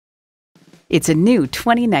It's a new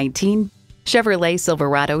 2019 Chevrolet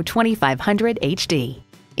Silverado 2500 HD.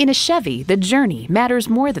 In a Chevy, the journey matters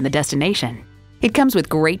more than the destination. It comes with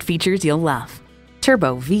great features you'll love.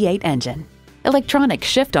 Turbo V8 engine, electronic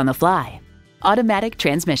shift on the fly, automatic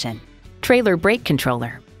transmission, trailer brake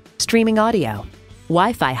controller, streaming audio,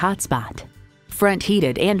 Wi-Fi hotspot, front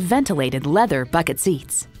heated and ventilated leather bucket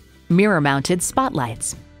seats, mirror-mounted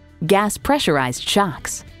spotlights, gas pressurized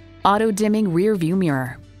shocks, auto-dimming rear view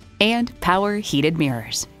mirror, and power heated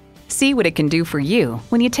mirrors. See what it can do for you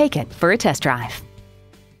when you take it for a test drive.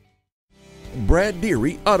 Brad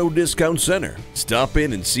Deery Auto Discount Center. Stop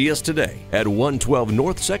in and see us today at 112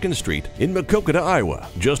 North 2nd Street in Maquoketa, Iowa,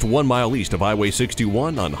 just 1 mile east of Highway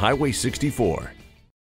 61 on Highway 64.